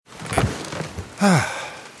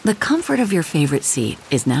The comfort of your favorite seat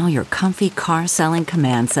is now your comfy car selling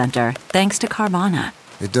command center, thanks to Carvana.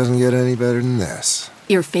 It doesn't get any better than this.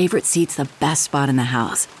 Your favorite seat's the best spot in the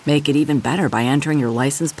house. Make it even better by entering your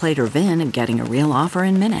license plate or VIN and getting a real offer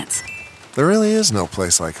in minutes. There really is no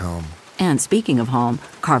place like home. And speaking of home,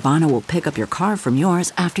 Carvana will pick up your car from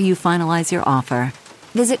yours after you finalize your offer.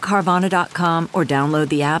 Visit Carvana.com or download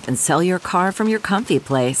the app and sell your car from your comfy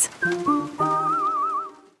place.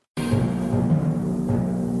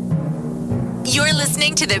 You're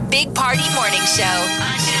listening to the Big Party Morning Show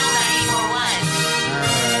on Channel 941.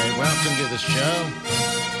 All right, welcome to the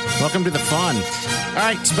show. Welcome to the fun. All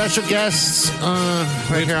right, special guests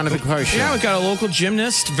right here on the Big Party Show. Yeah, we've got a local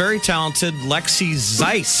gymnast, very talented, Lexi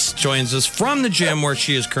Zeiss, joins us from the gym where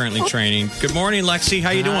she is currently training. Good morning, Lexi.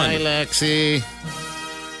 How you doing? Hi, Lexi.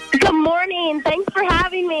 Good morning. Thanks for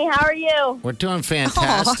having me. How are you? We're doing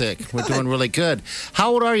fantastic. We're doing really good.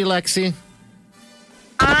 How old are you, Lexi?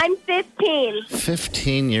 I'm 15.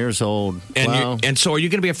 15 years old. And wow. and so are you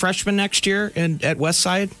going to be a freshman next year at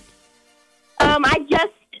Westside? I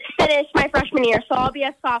just finished my freshman year, so I'll be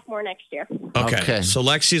a sophomore next year. Okay. So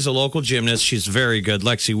Lexi's a local gymnast. She's very good.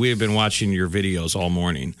 Lexi, we have been watching your videos all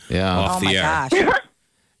morning. Yeah. Off the air.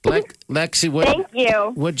 Gosh. Lexi, Thank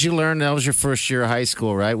you. what'd you learn? That was your first year of high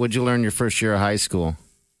school, right? What'd you learn your first year of high school?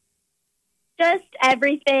 Just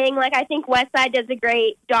everything. Like, I think Westside does a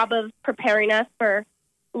great job of preparing us for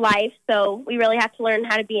life, so we really have to learn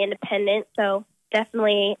how to be independent. So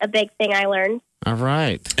definitely a big thing I learned. All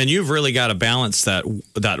right. And you've really got to balance that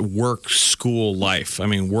work-school life. I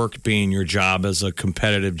mean, work being your job as a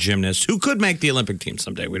competitive gymnast who could make the Olympic team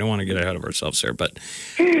someday. We don't want to get ahead of ourselves here, but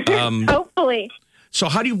Hopefully. so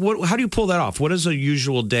how do you pull that off? What does a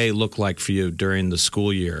usual day look like for you during the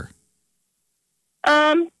school year?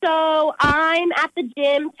 So I'm at the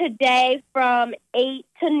gym today from 8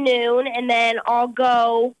 to noon, and then I'll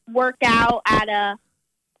go work out at a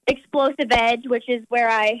Explosive Edge, which is where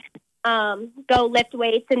I go lift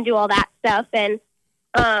weights and do all that stuff. And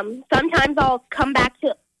sometimes I'll come back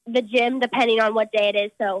to the gym depending on what day it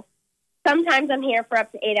is. So sometimes I'm here for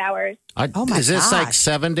up to 8 hours. Oh, my Is this like gosh.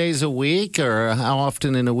 7 days a week, or how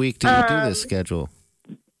often in a week do you do this schedule?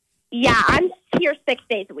 Yeah, I'm here 6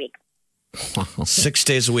 days a week. 6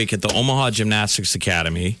 days a week at the Omaha Gymnastics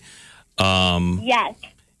Academy. Yes.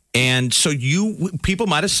 And so people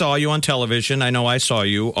might have saw you on television. I know I saw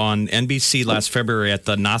you on NBC last February at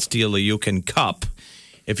the Nastia Liukin Cup.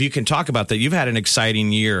 If you can talk about that, you've had an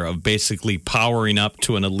exciting year of basically powering up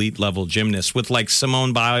to an elite level gymnast with like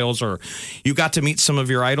Simone Biles, or you got to meet some of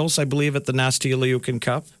your idols, I believe, at the Nastia Liukin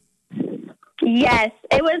Cup. Yes,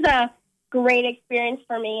 it was a great experience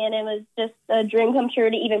for me, and it was just a dream come true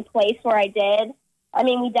to even place where I did. I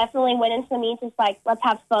mean, we definitely went into the meet just like, let's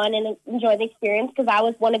have fun and enjoy the experience, because I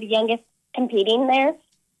was one of the youngest competing there.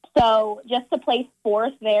 So just to place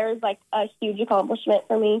fourth there is like a huge accomplishment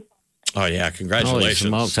for me. Oh, yeah. Holy Congratulations.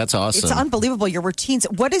 smokes, that's awesome. It's unbelievable, your routines.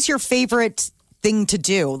 What is your favorite thing to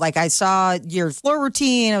do? Like, I saw your floor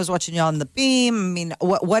routine. I was watching you on the beam. I mean,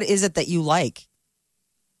 what is it that you like?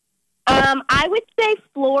 I would say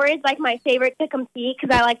floor is like my favorite to compete,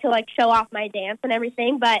 because I like to like show off my dance and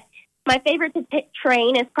everything. But my favorite to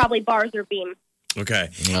train is probably bars or beam. Okay.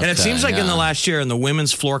 And it seems like in the last year in the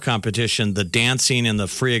women's floor competition, the dancing and the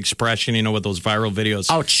free expression, with those viral videos.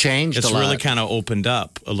 Oh, it's changed It's a lot. really kind of opened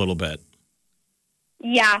up a little bit.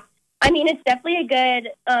 Yeah. I mean, it's definitely a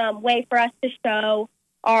good way for us to show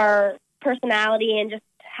our personality and just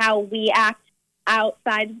how we act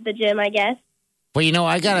outside the gym, I guess. Well,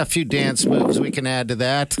 I got a few dance moves we can add to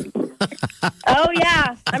that. Oh,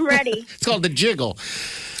 yeah. I'm ready. It's called the jiggle.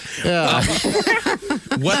 Yeah.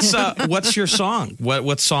 What's your song?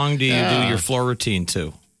 What song do you do your floor routine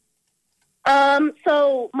to?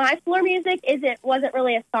 So my floor music wasn't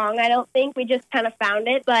really a song. I don't think we just kind of found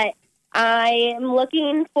it, but I am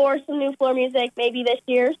looking for some new floor music maybe this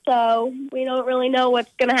year. So we don't really know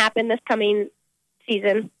what's going to happen this coming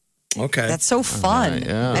season. Okay. That's so fun. Right,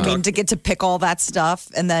 yeah. I mean, to get to pick all that stuff.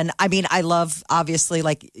 And then, I mean, I love, obviously,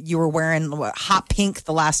 like you were wearing hot pink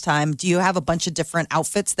the last time. Do you have a bunch of different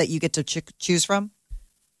outfits that you get to choose from?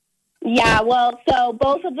 Yeah, well, so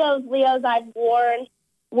both of those Leos I've worn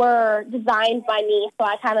were designed by me. So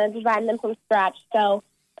I kind of designed them from scratch. So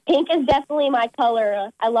pink is definitely my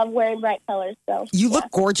color. I love wearing bright colors. So You look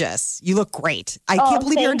gorgeous. You look great. I can't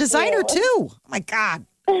believe you're a thank designer, you. too. Oh, my God.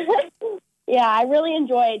 Yeah, I really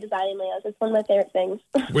enjoy designing Leos. It's one of my favorite things.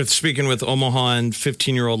 We're speaking with Omaha and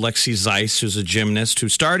 15-year-old Lexi Zeiss, who's a gymnast who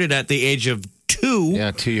started at the age of 2.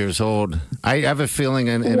 Yeah, 2 years old. I have a feeling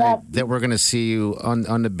that we're going to see you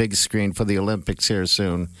on the big screen for the Olympics here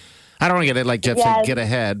soon. I don't want to get it like Jeff Yes. said, get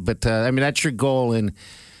ahead, but I mean that's your goal. And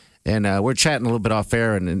we're chatting a little bit off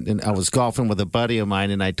air, and I was golfing with a buddy of mine,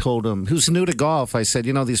 and I told him who's new to golf. I said,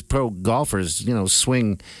 these pro golfers,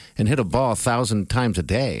 swing and hit a ball 1,000 times a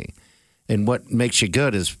day, and what makes you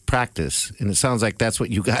good is practice. And it sounds like that's what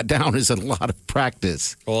you got down is a lot of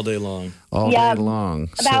practice All day long. all Yeah. day long.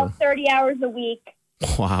 About 30 hours a week.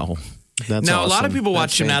 Wow. That's Now, a lot of awesome. people watch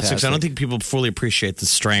That's gymnastics. I don't fantastic. think people fully appreciate the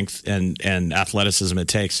strength and athleticism it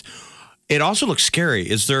takes. It also looks scary.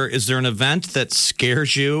 Is there an event that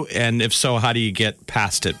scares you? And if so, how do you get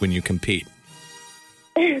past it when you compete?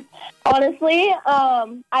 Honestly,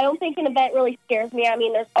 I don't think an event really scares me. I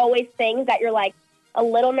mean, there's always things that you're like a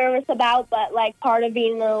little nervous about, but like part of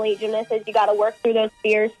being an elite gymnast is you got to work through those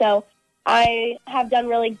fears. So I have done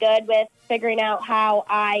really good with figuring out how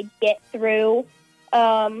I get through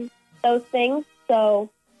those things. So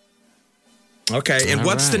Okay, and All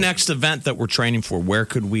what's the right. next event that we're training for? Where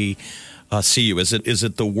could we see you? Is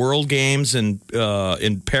it the World Games in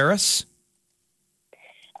Paris?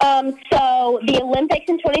 So the Olympics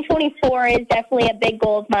in 2024 is definitely a big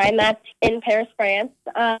goal of mine. That's in Paris, France.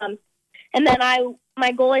 And then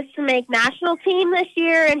my goal is to make national team this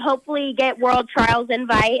year and hopefully get World Trials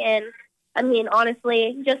invite. And I mean,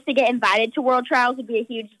 honestly, just to get invited to World Trials would be a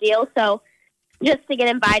huge deal. So just to get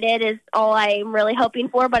invited is all I'm really hoping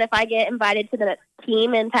for. But if I get invited to the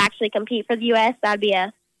team and to actually compete for the U.S., that'd be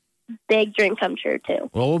a big dream come true too.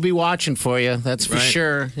 Well, we'll be watching for you. That's for Right.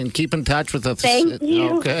 sure. And keep in touch with us. Thank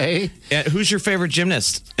you. Okay. Who's your favorite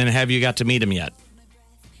gymnast? And have you got to meet him yet?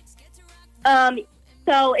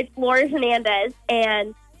 So it's Laura Hernandez,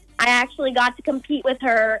 and I actually got to compete with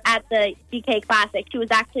her at the GK Classic. She was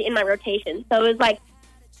actually in my rotation. So it was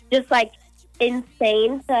just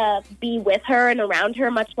insane to be with her and around her,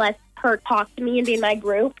 much less her talk to me and be in my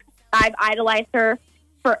group. I've idolized her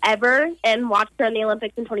forever and watched her in the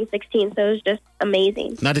Olympics in 2016. So it was just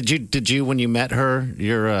amazing. Now, did you when you met her,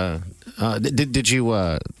 did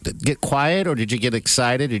you get quiet or did you get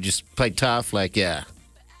excited or just play tough? Like, yeah.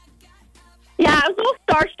 Yeah, I was a little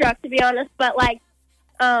starstruck, to be honest, but I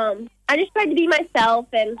just tried to be myself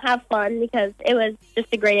and have fun because it was just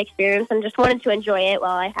a great experience and just wanted to enjoy it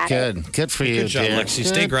while I had it. Good for you, Good job, dear. Lexi.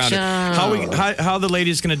 Stay Good grounded. job. How are the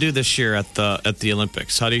ladies going to do this year at the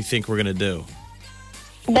Olympics? How do you think we're going to do?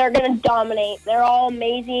 They're going to dominate. They're all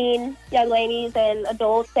amazing young ladies and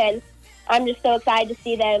adults, and I'm just so excited to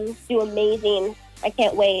see them do amazing. I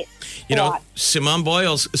can't wait. You to know, watch.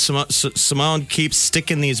 Simone keeps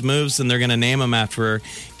sticking these moves, and they're going to name them after her. Do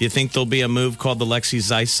you think there'll be a move called the Lexi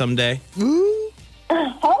Zeiss someday?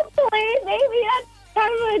 Hopefully, maybe that's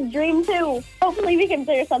kind of a dream too. Hopefully, we can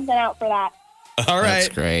figure something out for that. All That's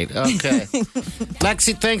right. great. Okay.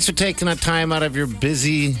 Lexi, thanks for taking the time out of your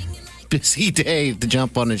busy day to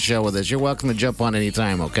jump on the show with us. You're welcome to jump on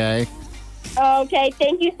anytime, okay? Okay,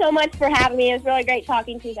 thank you so much for having me. It was really great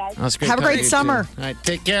talking to you guys. That's great Have a talking great to you, summer. too. All right,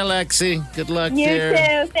 take care, Lexi. Good luck, You dear.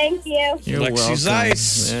 too. Thank you. You're Lexi welcome.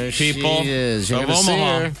 Zeiss, There people she is. You're of gonna see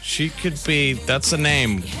Omaha. her. She could be. That's a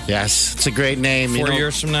name. Yes, it's a great name. 4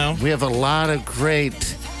 years from now. We have a lot of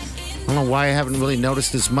great. I don't know why I haven't really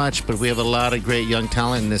noticed as much, but we have a lot of great young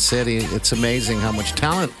talent in this city. It's amazing how much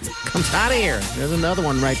talent comes out of here. There's another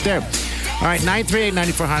one right there. All right,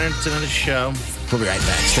 938-9400. It's another show. We'll be right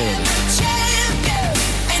back. Stay with us.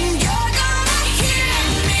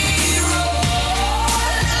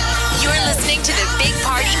 You're listening to the Big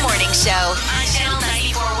Party Morning Show